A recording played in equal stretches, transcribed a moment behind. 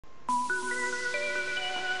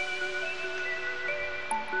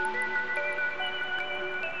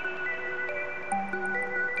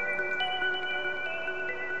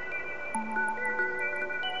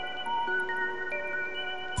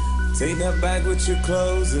Take that bag with your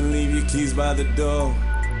clothes and leave your keys by the door.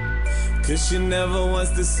 Cause she never wants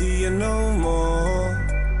to see you no more.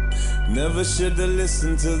 Never should've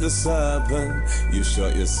listened to the serpent. You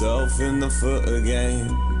shot yourself in the foot again.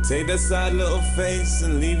 Take that sad little face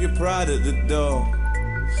and leave your pride at the door.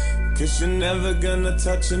 Cause you're never gonna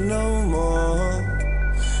touch her no more.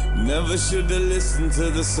 Never should've listened to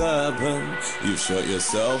the serpent. You shot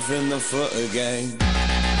yourself in the foot again.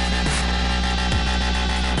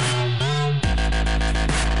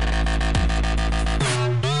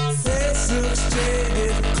 Face looks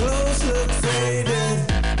jaded, clothes look faded.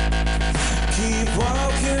 Keep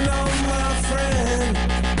walking on, my friend.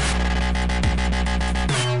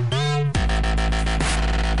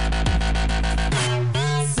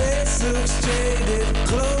 Face looks jaded.